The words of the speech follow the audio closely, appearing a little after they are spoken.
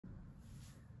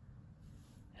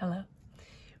Hello,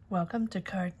 welcome to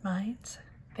Card Minds.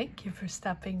 Thank you for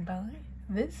stopping by.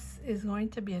 This is going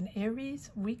to be an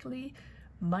Aries weekly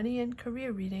money and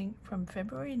career reading from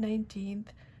February 19th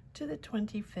to the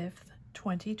 25th,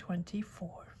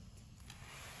 2024.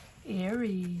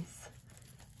 Aries,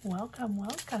 welcome,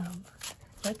 welcome.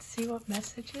 Let's see what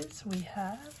messages we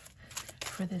have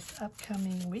for this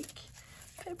upcoming week,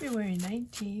 February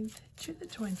 19th to the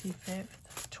 25th,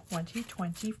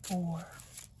 2024.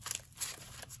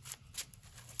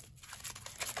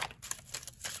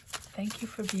 Thank you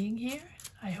for being here.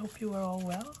 I hope you are all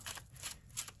well.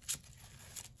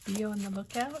 Be on the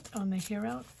lookout, on the hear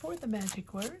out for the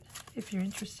magic word. If you're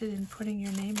interested in putting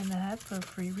your name in the hat for a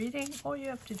free reading, all you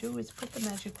have to do is put the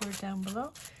magic word down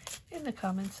below in the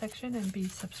comment section and be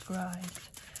subscribed.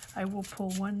 I will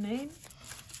pull one name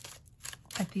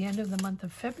at the end of the month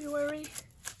of February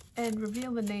and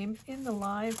reveal the name in the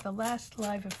last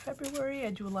live of February.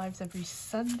 I do lives every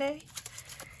Sunday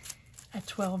at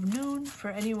 12 noon for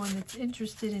anyone that's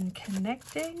interested in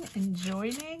connecting and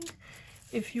joining.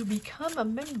 If you become a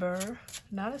member,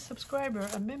 not a subscriber,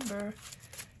 a member,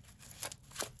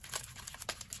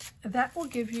 that will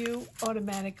give you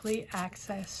automatically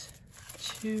access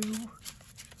to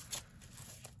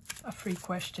a free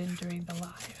question during the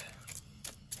live.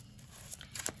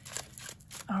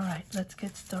 All right, let's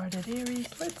get started, Aries.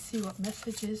 Let's see what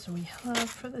messages we have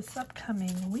for this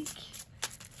upcoming week.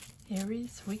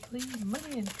 Aries weekly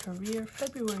money and career,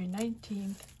 February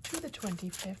 19th to the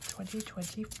 25th,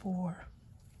 2024.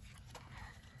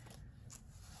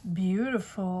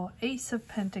 Beautiful Ace of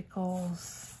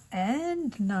Pentacles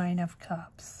and Nine of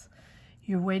Cups.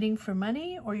 You're waiting for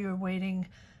money, or you're waiting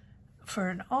for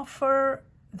an offer,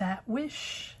 that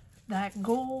wish, that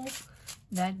goal,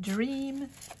 that dream.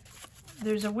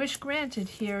 There's a wish granted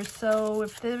here. So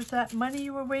if there's that money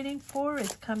you were waiting for,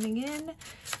 it's coming in,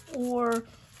 or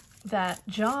that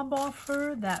job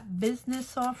offer, that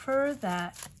business offer,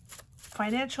 that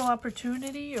financial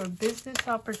opportunity or business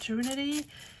opportunity,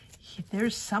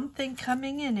 there's something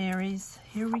coming in, Aries.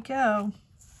 Here we go.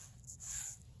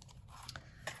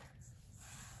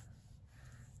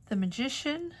 The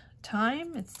Magician,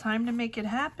 time. It's time to make it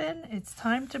happen. It's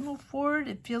time to move forward.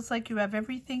 It feels like you have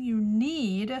everything you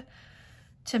need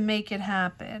to make it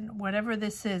happen. Whatever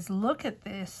this is, look at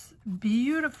this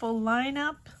beautiful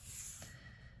lineup.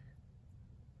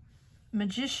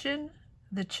 Magician,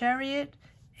 the Chariot,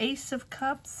 Ace of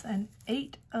Cups, and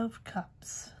Eight of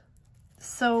Cups.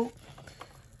 So,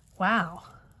 wow,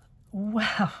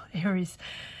 Aries,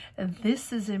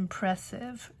 this is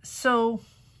impressive. So,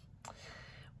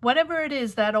 whatever it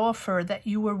is, that offer that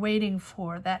you were waiting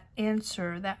for, that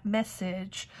answer, that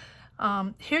message,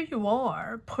 here you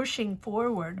are pushing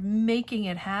forward, making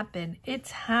it happen.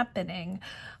 It's happening.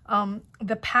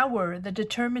 The power, the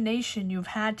determination you've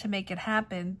had to make it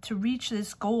happen, to reach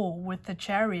this goal with the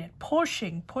Chariot,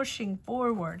 pushing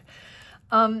forward.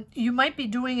 You might be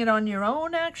doing it on your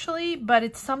own, actually, but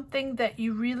it's something that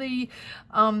you really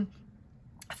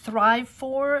thrive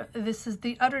for. This is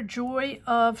the utter joy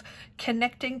of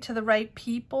connecting to the right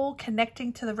people,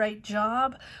 connecting to the right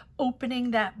job,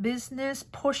 opening that business,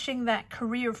 pushing that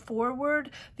career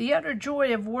forward. The utter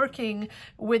joy of working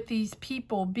with these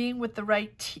people, being with the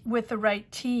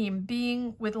right team,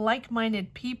 being with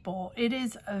like-minded people. It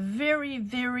is a very,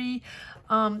 very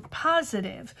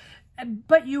positive.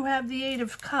 But you have the Eight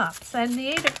of Cups, and the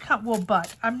Eight of Cups, well,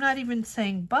 but, I'm not even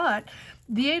saying but,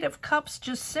 the Eight of Cups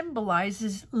just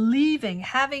symbolizes leaving,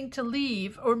 having to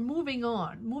leave, or moving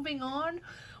on,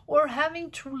 or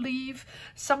having to leave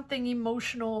something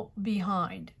emotional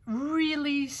behind.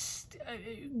 Really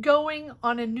going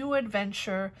on a new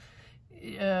adventure,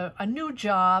 a new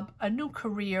job, a new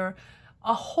career,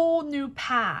 a whole new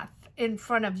path in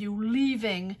front of you,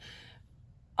 leaving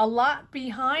a lot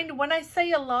behind. When I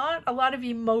say a lot of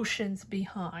emotions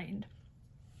behind.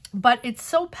 But it's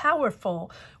so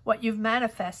powerful what you've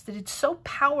manifested. It's so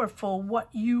powerful what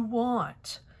you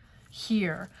want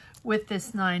here with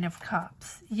this Nine of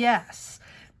Cups. Yes,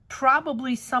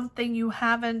 probably something you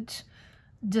haven't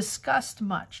discussed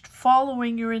much.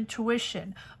 Following your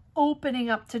intuition, opening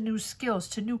up to new skills,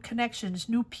 to new connections,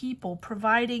 new people,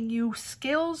 providing you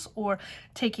skills, or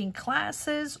taking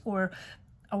classes, or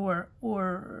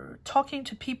talking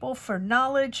to people for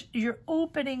knowledge. You're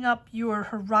opening up your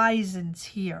horizons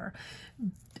here,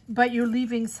 but you're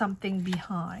leaving something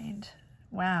behind.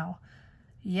 Wow.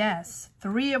 Yes.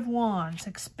 Three of Wands,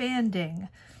 expanding.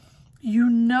 You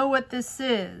know what this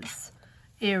is,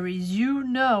 Aries. You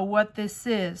know what this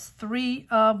is. Three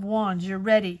of Wands. You're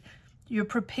ready. You're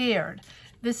prepared.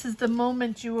 This is the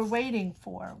moment you were waiting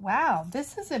for. Wow.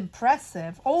 This is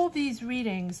impressive. All these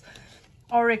readings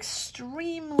are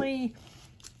extremely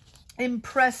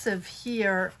impressive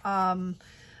here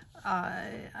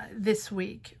this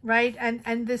week, right?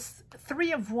 And this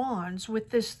Three of Wands with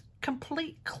this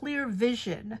complete clear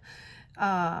vision,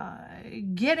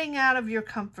 getting out of your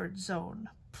comfort zone,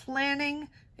 planning,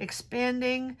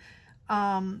 expanding,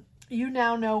 you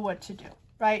now know what to do,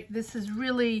 right? This is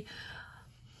really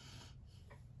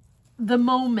the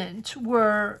moment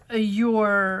where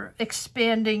you're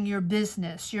expanding your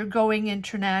business, you're going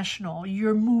international,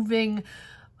 you're moving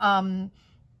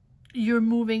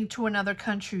to another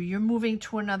country, you're moving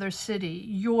to another city,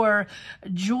 you're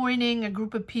joining a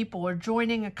group of people or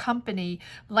joining a company,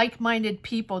 like-minded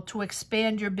people, to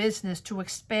expand your business, to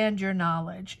expand your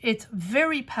knowledge. It's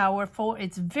very powerful.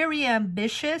 It's very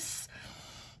ambitious.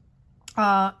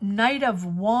 Knight of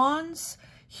Wands.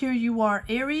 Here you are,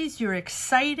 Aries. You're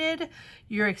excited.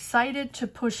 You're excited to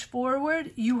push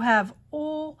forward. You have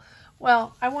all,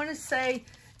 well, I want to say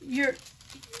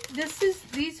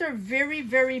these are very,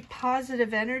 very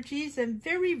positive energies and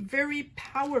very, very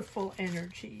powerful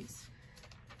energies.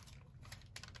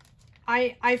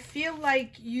 I feel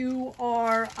like you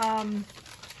are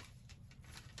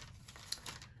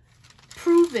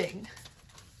proving,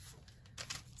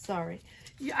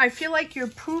 I feel like you're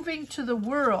proving to the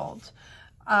world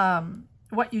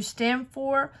what you stand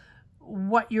for,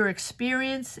 what your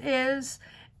experience is,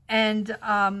 and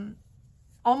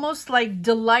almost like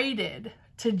delighted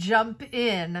to jump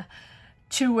in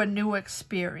to a new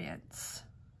experience.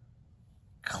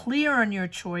 Clear on your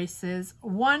choices.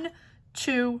 1,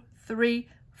 2, 3,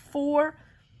 4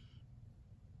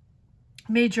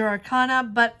 major arcana,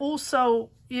 but also,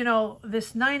 you know,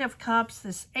 this Nine of Cups,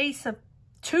 this Ace of,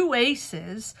 2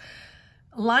 aces,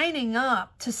 lining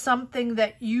up to something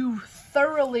that you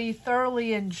thoroughly,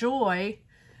 thoroughly enjoy,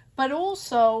 but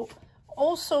also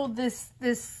this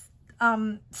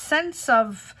sense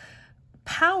of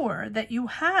power that you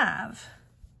have,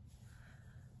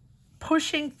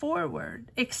 pushing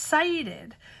forward,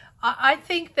 excited. I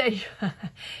think that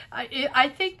I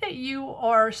think that you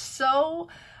are so,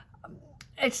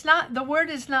 it's not, the word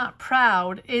is not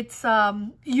proud, it's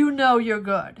you know you're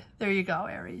good. There you go,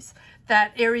 Aries.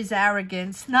 That Aries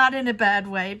arrogance, not in a bad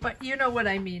way, but you know what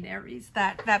I mean, Aries.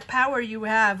 That power you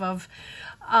have of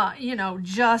you know,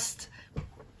 just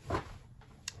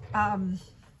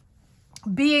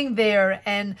being there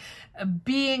and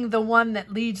being the one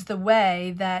that leads the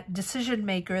way, that decision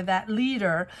maker, that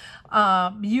leader.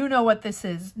 You know what this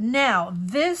is. Now,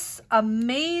 this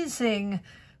amazing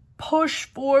push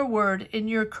forward in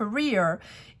your career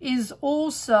is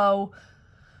also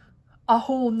a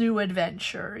whole new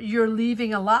adventure. You're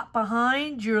leaving a lot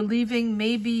behind. You're leaving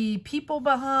maybe people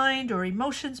behind, or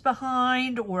emotions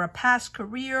behind, or a past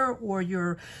career, or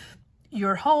your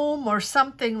home, or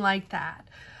something like that.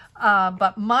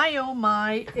 But my, oh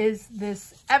my, is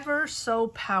this ever so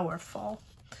powerful.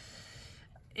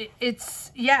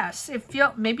 It's, yes, it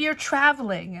feels, maybe you're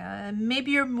traveling,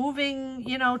 maybe you're moving,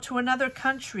 you know, to another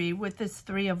country with this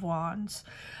Three of Wands.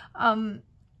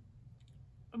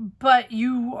 But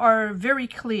you are very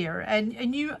clear,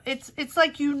 and you, it's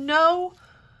like you know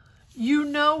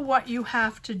what you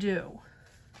have to do.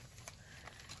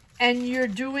 And you're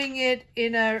doing it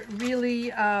in a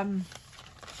really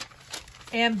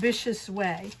ambitious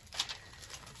way,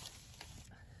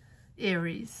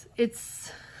 Aries.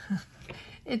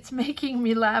 It's making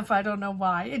me laugh. I don't know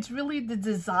why. It's really the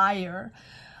desire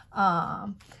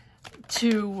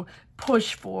to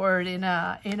push forward in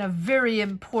a very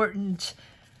important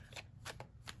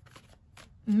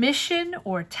mission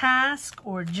or task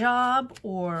or job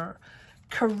or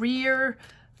career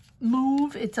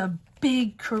move. It's a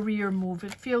big career move.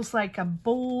 It feels like a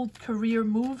bold career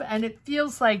move, and it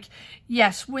feels like,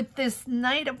 yes, with this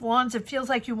Knight of Wands, it feels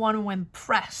like you want to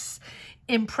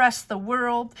impress the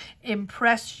world,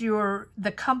 impress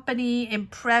the company,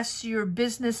 impress your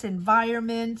business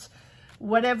environment,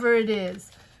 whatever it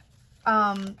is.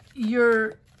 I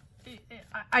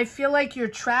feel like you're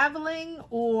traveling,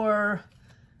 or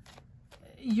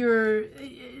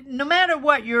no matter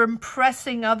what, you're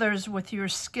impressing others with your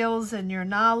skills and your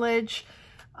knowledge.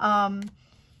 I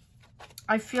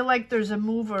feel like there's a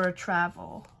move or a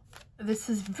travel. This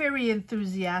is very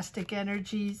enthusiastic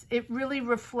energies. It really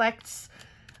reflects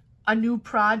a new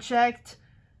project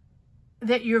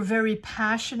that you're very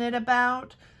passionate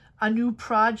about, a new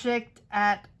project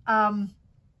at where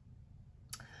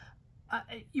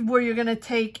you're going to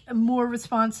take more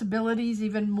responsibilities,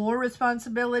 even more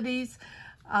responsibilities.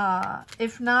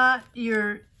 If not,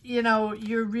 you're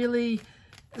really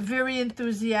very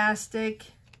enthusiastic,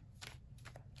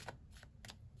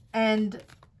 and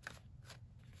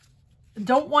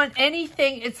Don't want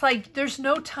anything. It's like there's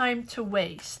no time to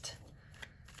waste.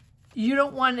 You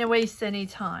don't want to waste any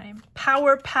time.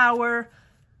 Power, power,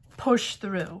 push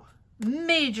through.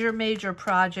 Major, major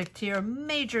project here.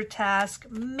 Major task,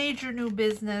 major new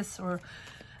business, or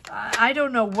I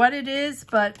don't know what it is,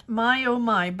 but my, oh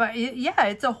my. But yeah,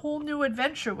 it's a whole new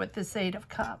adventure with this Eight of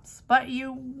Cups. But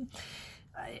you,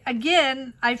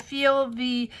 again, I feel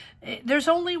there's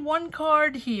only one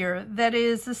card here that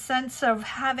is a sense of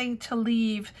having to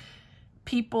leave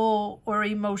people or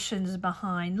emotions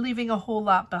behind, leaving a whole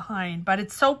lot behind. But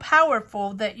it's so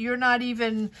powerful that you're not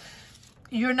even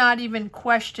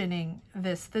questioning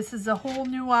this. This is a whole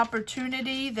new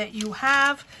opportunity that you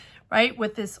have, right,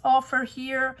 with this offer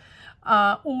here,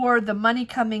 or the money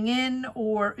coming in,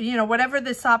 or, you know, whatever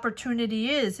this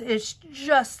opportunity is. It's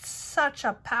just such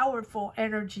a powerful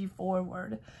energy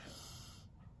forward.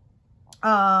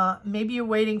 Maybe you're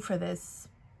waiting for this,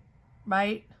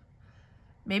 right?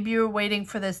 Maybe you're waiting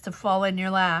for this to fall in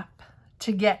your lap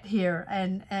to get here,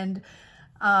 and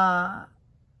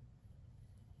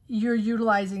you're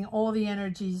utilizing all the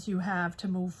energies you have to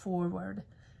move forward.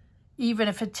 Even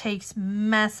if it takes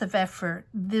massive effort,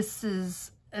 this is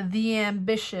the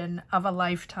ambition of a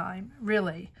lifetime,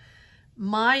 really.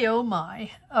 My, oh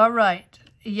my. All right.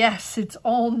 Yes, it's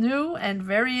all new and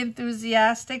very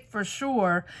enthusiastic for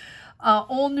sure.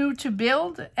 All new to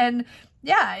build. And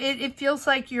yeah, it feels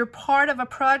like you're part of a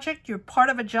project, you're part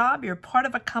of a job, you're part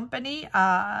of a company,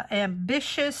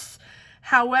 ambitious,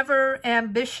 however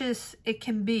ambitious it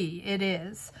can be, it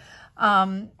is.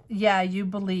 Yeah, you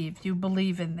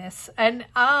believe in this. And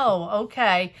oh,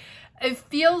 okay. It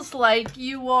feels like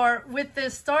you are, with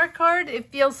this star card,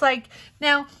 it feels like,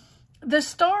 now the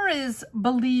star is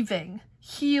believing,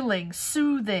 healing,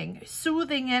 soothing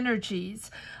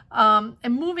energies, and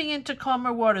moving into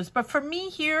calmer waters. But for me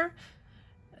here,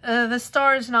 the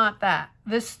star is not that.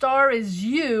 The star is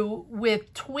you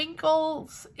with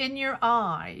twinkles in your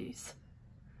eyes,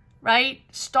 right?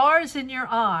 Stars in your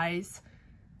eyes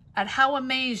at how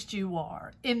amazed you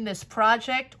are in this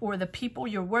project or the people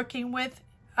you're working with.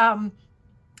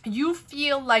 You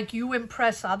feel like you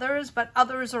impress others, but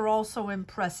others are also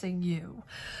impressing you.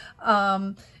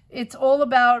 It's all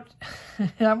about,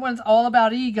 everyone's all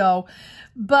about ego,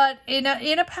 but in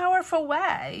a powerful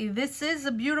way. This is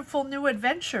a beautiful new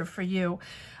adventure for you.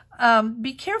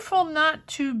 Be careful not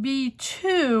to be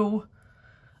too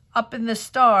up in the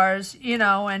stars, you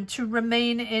know, and to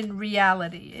remain in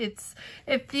reality.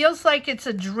 It feels like it's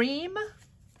a dream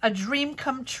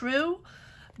come true,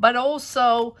 but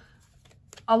also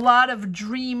a lot of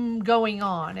dream going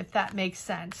on, if that makes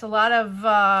sense. A lot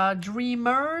of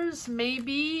dreamers,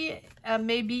 maybe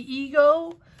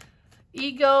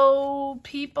ego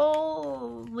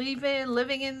people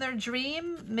living in their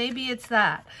dream. Maybe it's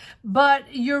that.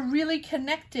 But you're really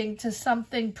connecting to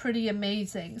something pretty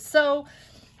amazing. So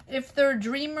if there are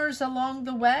dreamers along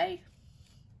the way,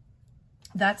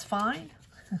 that's fine.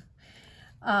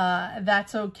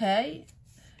 That's okay.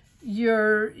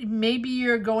 Maybe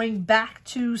you're going back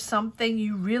to something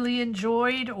you really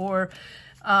enjoyed, or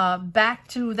back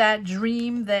to that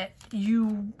dream that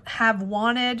you have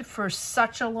wanted for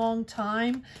such a long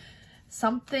time.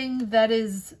 Something that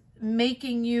is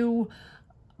making you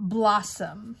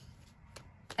blossom,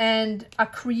 and a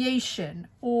creation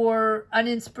or an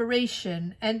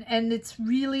inspiration, and it's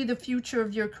really the future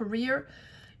of your career.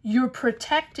 You're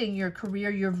protecting your career.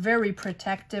 You're very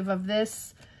protective of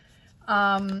this.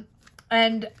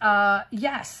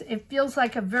 Yes, it feels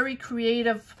like a very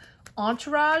creative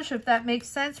entourage, if that makes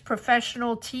sense,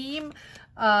 professional team.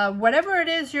 Whatever it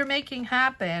is you're making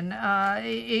happen,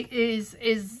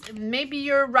 maybe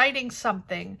you're writing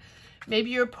something.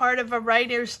 Maybe you're part of a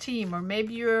writer's team, or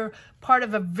maybe you're part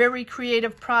of a very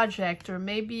creative project, or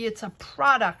maybe it's a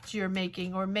product you're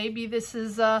making, or maybe this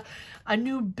is a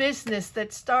new business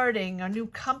that's starting, a new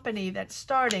company that's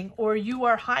starting, or you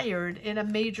are hired in a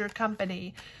major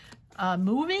company.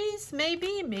 Movies,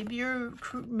 maybe you're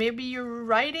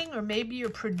writing, or maybe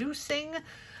you're producing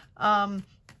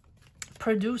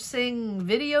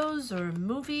videos or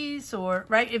movies, or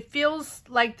right. It feels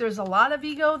like there's a lot of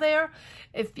ego there.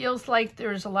 It feels like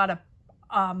there's a lot of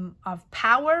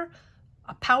power,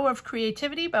 a power of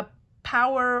creativity, but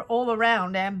power all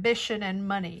around, ambition and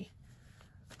money.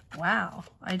 Wow,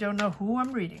 I don't know who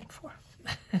I'm reading for,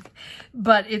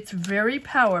 but it's very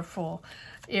powerful.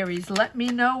 Aries, let me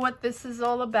know what this is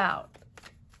all about.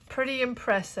 Pretty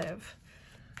impressive.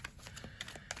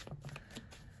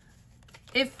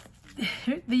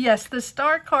 Yes, the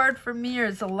star card for me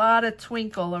is a lot of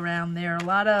twinkle around there. A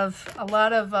lot of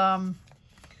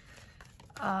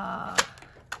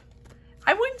I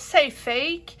I wouldn't say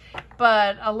fake,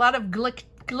 but a lot of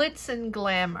glitz and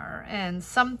glamour. And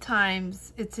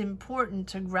sometimes it's important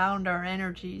to ground our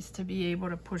energies to be able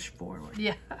to push forward.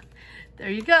 Yeah, there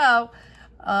you go.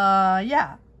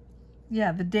 Yeah,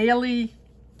 the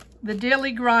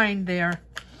daily grind there.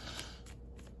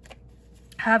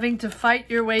 Having to fight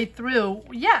your way through.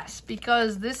 Yes,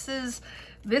 because this is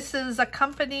a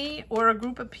company or a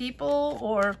group of people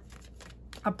or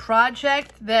a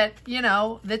project that, you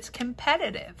know, that's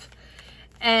competitive.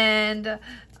 And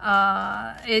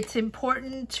it's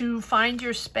important to find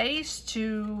your space,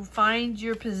 to find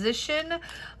your position.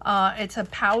 It's a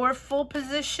powerful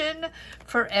position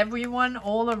for everyone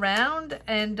all around.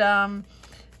 And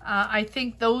I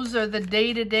think those are the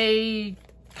day-to-day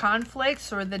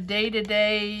conflicts, or the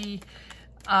day-to-day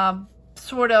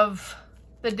sort of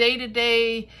the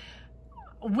day-to-day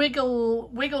wiggle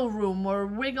room, or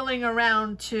wiggling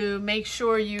around to make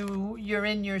sure you're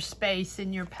in your space,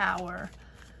 in your power.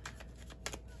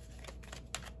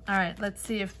 All right, let's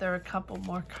see if there are a couple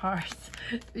more cards.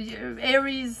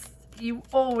 Aries, you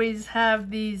always have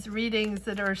these readings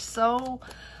that are so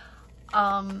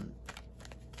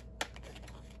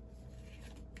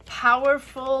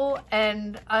powerful,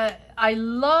 and I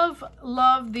love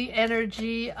the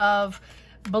energy of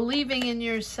believing in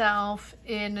yourself,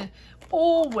 in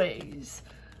always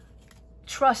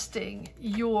trusting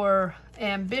your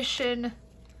ambition,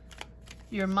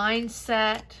 your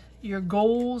mindset, your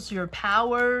goals, your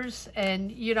powers. And,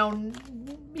 you know,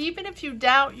 even if you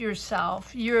doubt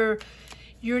yourself, you're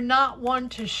not one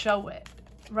to show it,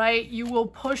 right? You will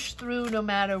push through no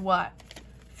matter what.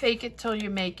 Fake it till you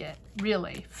make it.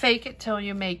 Really, fake it till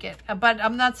you make it. But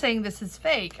I'm not saying this is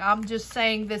fake. I'm just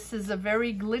saying this is a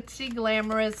very glitzy,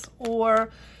 glamorous, or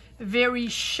very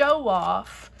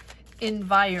show-off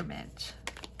environment.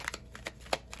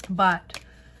 But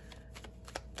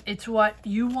it's what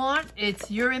you want. It's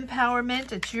your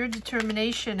empowerment. It's your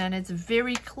determination. And it's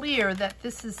very clear that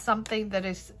this is something that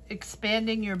is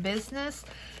expanding your business,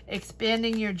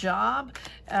 expanding your job,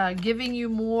 giving you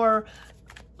more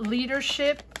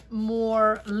leadership,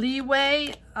 more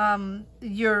leeway.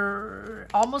 You're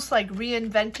almost like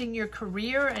reinventing your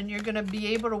career, and you're going to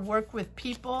be able to work with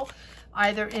people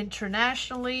either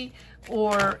internationally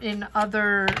or in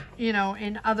other, you know,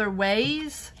 in other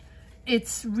ways.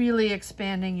 It's really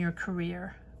expanding your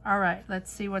career. All right,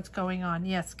 let's see what's going on.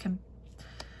 Yes,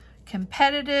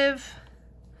 competitive,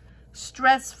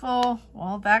 stressful.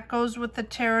 Well, that goes with the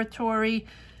territory.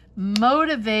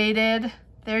 Motivated.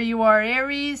 There you are,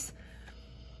 Aries.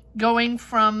 Going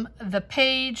from the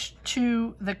Page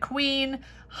to the Queen.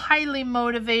 Highly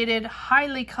motivated,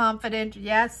 highly confident.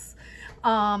 Yes.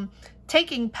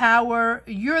 Taking power.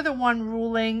 You're the one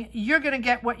ruling. You're going to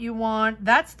get what you want.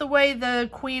 That's the way the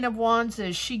Queen of Wands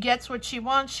is. She gets what she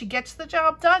wants. She gets the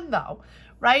job done, though.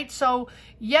 Right? So,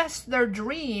 yes, they're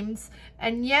dreams.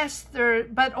 And yes,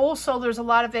 but also there's a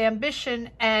lot of ambition.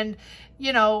 And,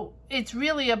 you know, it's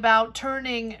really about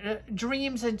turning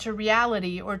dreams into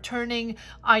reality, or turning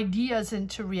ideas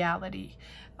into reality.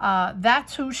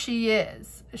 That's who she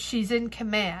is. She's in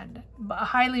command,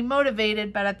 highly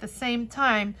motivated, but at the same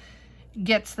time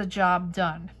gets the job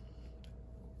done.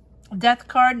 Death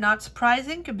card, not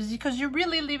surprising, because you're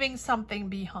really leaving something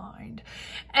behind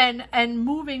and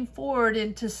moving forward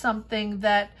into something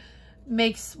that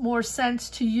makes more sense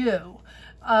to you,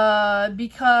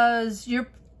 because you're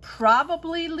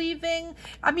probably leaving.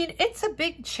 I mean, it's a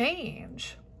big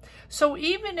change. So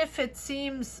even if it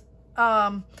seems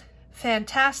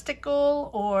fantastical,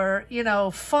 or, you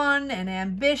know, fun and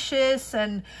ambitious,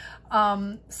 and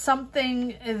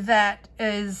something that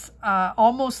is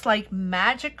almost like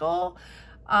magical,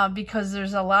 because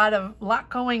there's a lot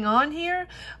going on here,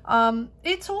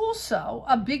 it's also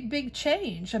a big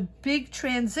change, a big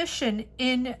transition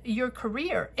in your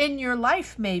career, in your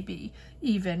life, maybe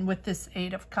even with this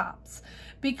Eight of Cups,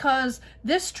 because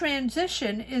this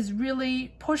transition is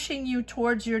really pushing you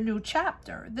towards your new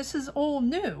chapter. This is all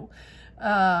new.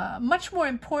 Much more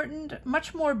important,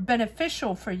 much more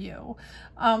beneficial for you.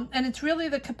 And it's really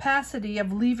the capacity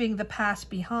of leaving the past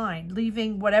behind,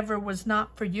 leaving whatever was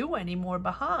not for you anymore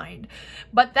behind.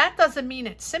 But that doesn't mean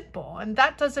it's simple. And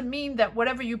that doesn't mean that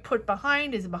whatever you put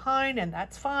behind is behind, and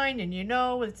that's fine, and you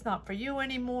know it's not for you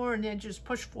anymore, and then just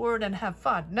push forward and have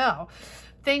fun. No,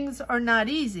 things are not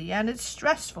easy, and it's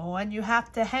stressful, and you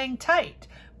have to hang tight.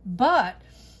 But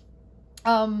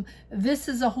this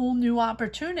is a whole new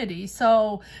opportunity.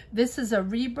 So this is a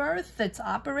rebirth that's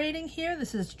operating here.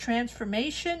 This is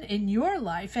transformation in your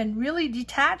life, and really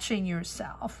detaching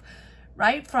yourself,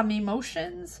 right, from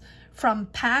emotions, from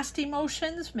past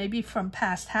emotions, maybe from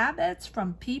past habits,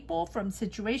 from people, from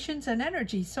situations and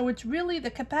energy. So it's really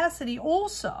the capacity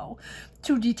also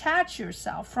to detach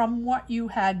yourself from what you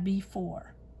had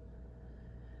before.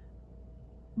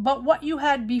 But what you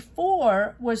had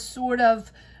before was sort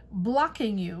of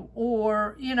blocking you,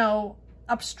 or, you know,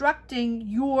 obstructing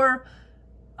your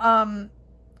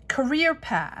career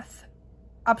path,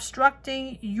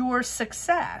 obstructing your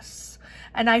success.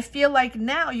 And I feel like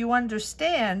now you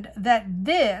understand that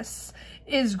this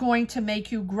is going to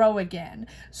make you grow again.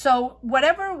 So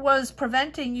whatever was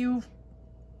preventing you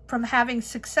from having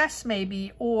success,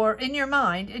 maybe, or in your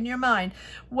mind,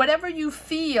 whatever you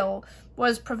feel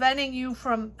was preventing you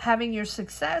from having your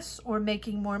success, or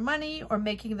making more money, or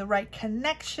making the right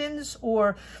connections,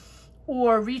 or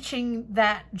reaching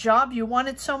that job you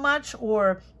wanted so much,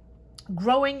 or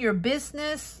growing your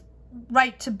business,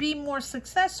 right, to be more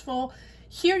successful.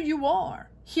 Here you are.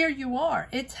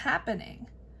 It's happening.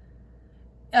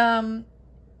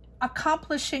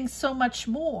 Accomplishing so much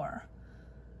more,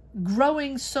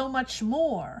 growing so much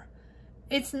more.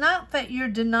 It's not that you're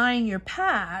denying your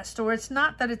past, or it's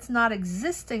not that it's not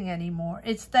existing anymore.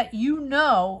 It's that you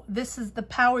know this is the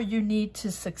power you need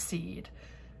to succeed.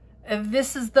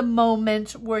 This is the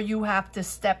moment where you have to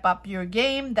step up your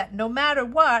game, that no matter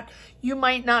what, you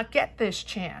might not get this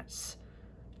chance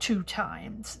 2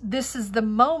 times. This is the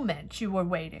moment you were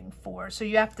waiting for. So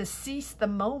you have to seize the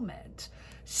moment,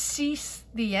 seize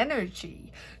the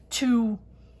energy to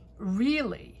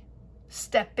really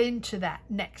step into that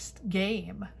next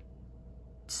game,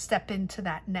 step into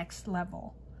that next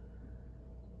level.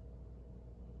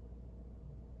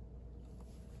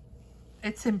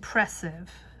 It's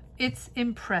impressive. It's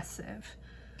impressive.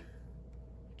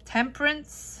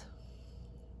 Temperance,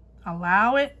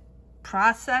 allow it,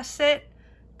 process it,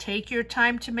 take your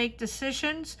time to make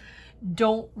decisions.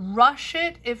 Don't rush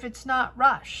it if it's not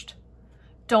rushed.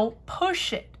 Don't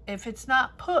push it if it's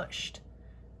not pushed.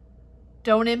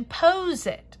 Don't impose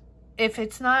it if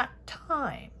it's not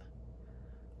time.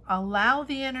 Allow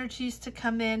the energies to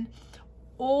come in.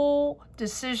 All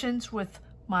decisions with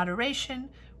moderation,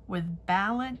 with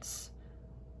balance,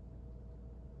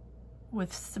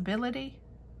 with stability,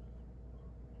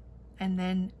 and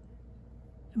then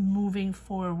moving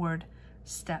forward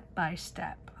step by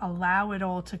step. Allow it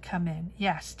all to come in.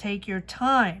 Yes, take your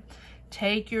time.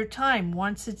 Take your time.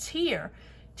 Once it's here,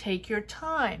 take your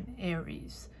time,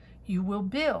 Aries. You will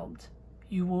build.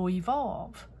 You will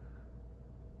evolve.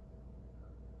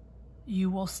 You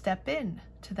will step in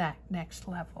to that next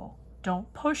level.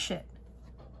 Don't push it.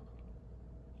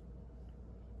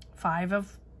 5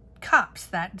 of Cups,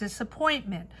 that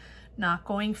disappointment, not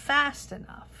going fast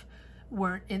enough,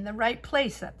 weren't in the right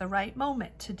place at the right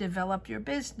moment to develop your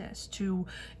business, to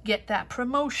get that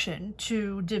promotion,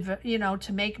 to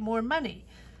make more money.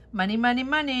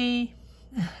 Money.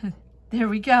 There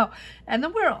we go. And the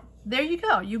world. There you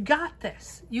go. You got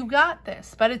this. You got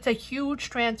this. But it's a huge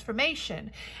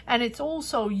transformation. And it's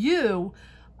also you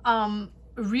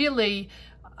really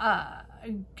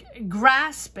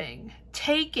grasping,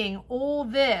 taking all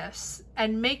this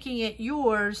and making it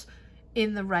yours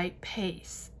in the right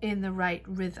pace, in the right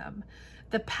rhythm.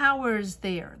 The power is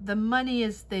there. The money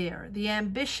is there. The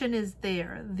ambition is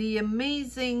there. The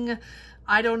amazing,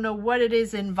 I don't know what it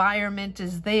is, environment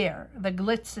is there. The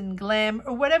glitz and glam,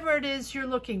 or whatever it is you're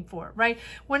looking for, right?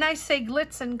 When I say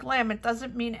glitz and glam, it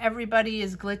doesn't mean everybody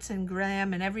is glitz and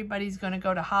glam and everybody's going to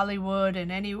go to Hollywood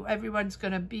and everyone's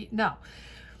going to be, no.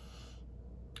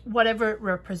 Whatever it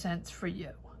represents for you.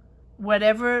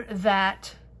 Whatever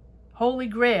that Holy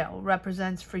Grail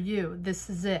represents for you,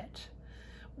 this is it.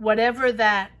 Whatever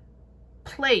that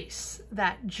place,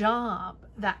 that job,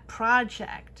 that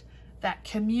project, that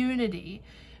community,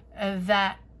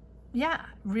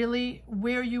 really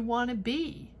where you want to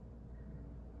be.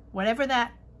 Whatever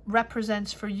that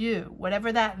represents for you,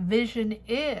 whatever that vision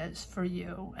is for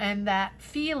you, and that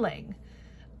feeling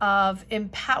of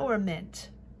empowerment,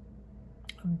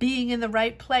 being in the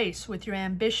right place with your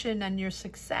ambition and your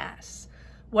success.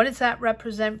 What does that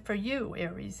represent for you,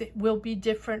 Aries? It will be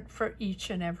different for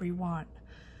each and every one.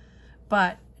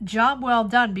 But job well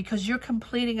done, because you're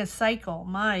completing a cycle.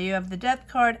 You have the Death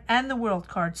card and the World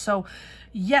card. So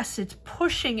yes, it's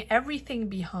pushing everything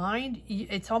behind.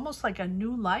 It's almost like a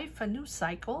new life, a new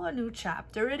cycle, a new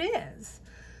chapter. It is.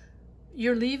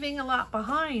 You're leaving a lot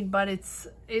behind, but it's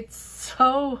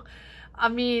so...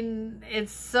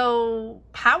 it's so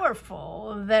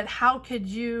powerful that how could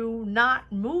you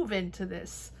not move into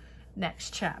this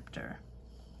next chapter?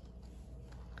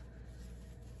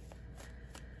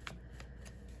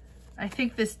 I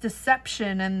think this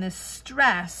deception and this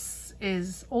stress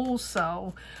is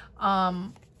also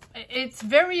It's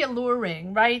very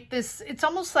alluring, right? It's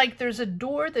almost like there's a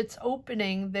door that's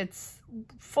opening that's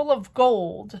full of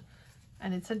gold,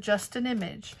 and it's just an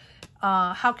image.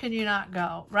 How can you not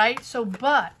go, right? So,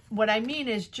 but what I mean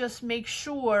is just make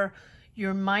sure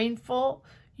you're mindful,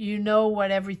 you know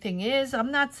what everything is.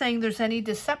 I'm not saying there's any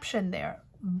deception there,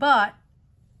 but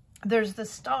there's the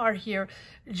star here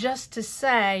just to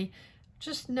say,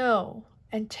 just know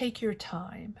and take your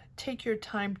time. Take your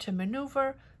time to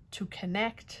maneuver, to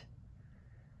connect,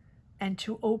 and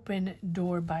to open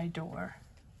door by door.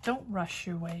 Don't rush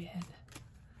your way in.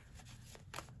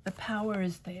 The power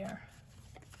is there.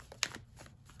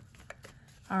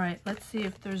 All right, let's see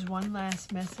if there's one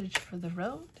last message for the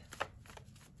road.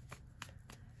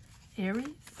 Aries,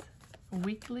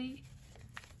 weekly,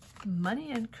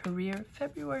 money and career,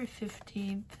 February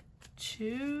 15th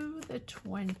to the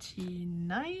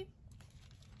 29th.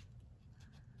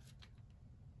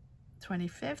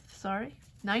 25th, sorry,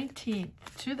 19th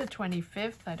to the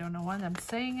 25th. I don't know what I'm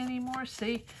saying anymore.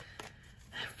 See,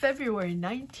 February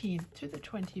 19th to the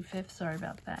 25th. Sorry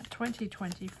about that.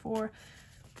 2024.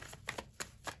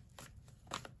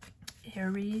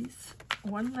 Aries,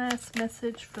 one last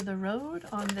message for the road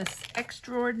on this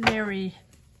extraordinary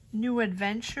new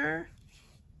adventure.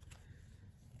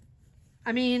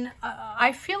 I mean,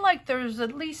 I feel like there's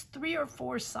at least 3 or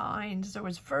 4 signs. There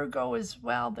was Virgo as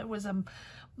well. There was a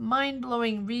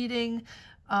mind-blowing reading.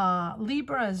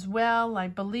 Libra as well, I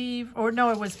believe. Or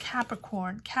no, it was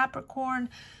Capricorn. Capricorn,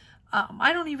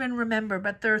 I don't even remember,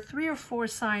 but there are 3 or 4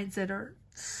 signs that are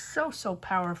so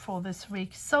powerful this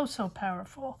week. So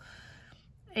powerful.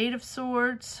 8 of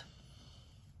Swords.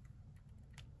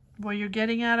 Well, you're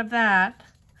getting out of that.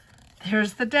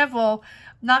 There's the Devil.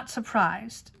 Not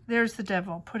surprised. There's the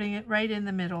Devil, putting it right in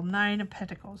the middle. 9 of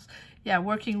Pentacles. Yeah,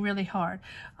 working really hard.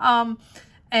 And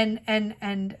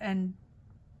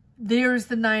there's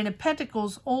the 9 of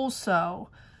Pentacles also.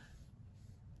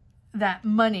 That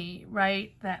money,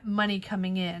 right? That money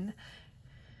coming in.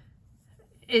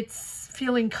 It's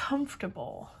feeling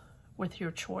comfortable with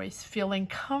your choice. Feeling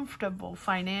comfortable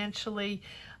financially.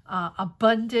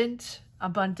 Abundance.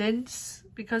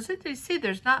 Because you see,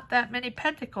 there's not that many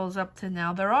pentacles up to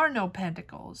now. There are no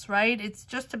pentacles, right? It's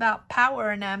just about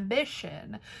power and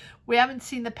ambition. We haven't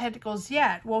seen the pentacles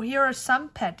yet. Well, here are some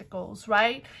pentacles,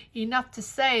 right? Enough to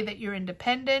say that you're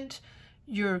independent,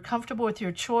 you're comfortable with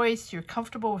your choice, you're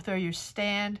comfortable with where you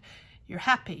stand, you're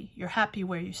happy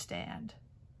where you stand.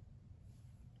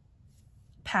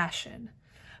 Passion.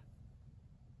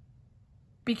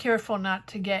 Be careful not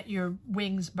to get your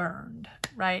wings burned,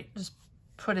 right? Just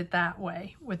put it that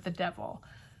way with the Devil.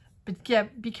 But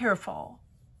be careful.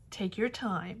 Take your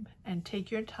time, and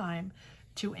take your time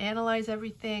to analyze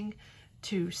everything,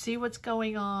 to see what's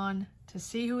going on, to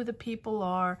see who the people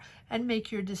are, and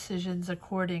make your decisions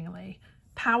accordingly.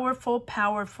 Powerful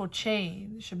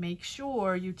change. Make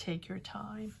sure you take your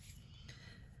time.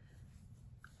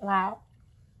 Wow.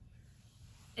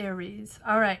 Aries.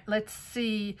 All right, let's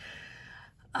see.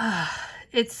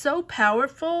 It's so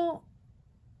powerful,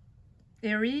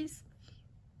 Aries.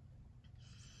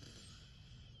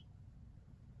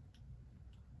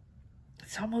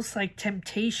 It's almost like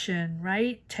temptation,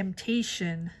 right?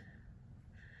 Temptation.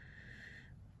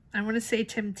 I want to say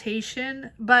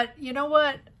temptation, but you know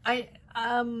what?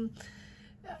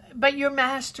 But you're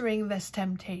mastering this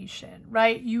temptation,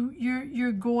 right?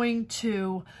 You're going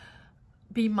to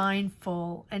be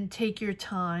mindful and take your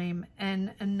time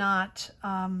and not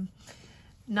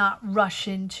rush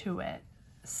into it.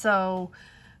 So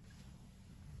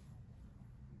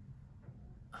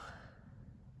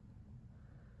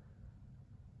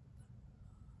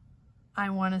I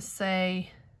want to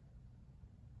say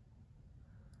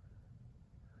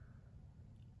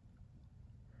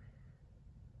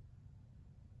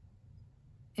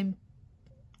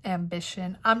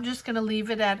ambition. I'm just going to leave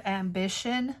it at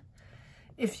ambition.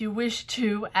 If you wish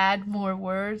to add more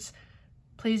words,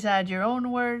 please add your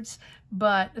own words.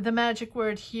 But the magic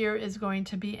word here is going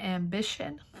to be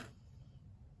ambition.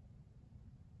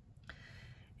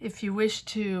 If you wish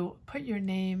to put your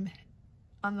name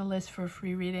on the list for a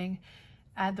free reading,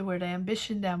 add the word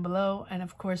ambition down below. And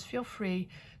of course, feel free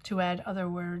to add other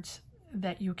words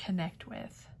that you connect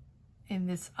with in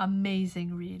this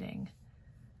amazing reading.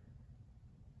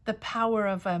 The power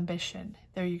of ambition.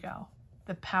 There you go.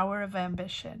 The power of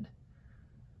ambition.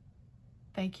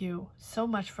 Thank you so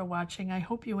much for watching. I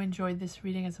hope you enjoyed this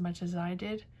reading as much as I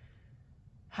did.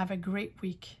 Have a great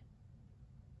week,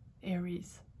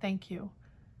 Aries. Thank you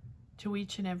to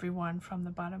each and every one from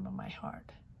the bottom of my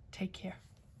heart. Take care.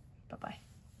 Bye-bye.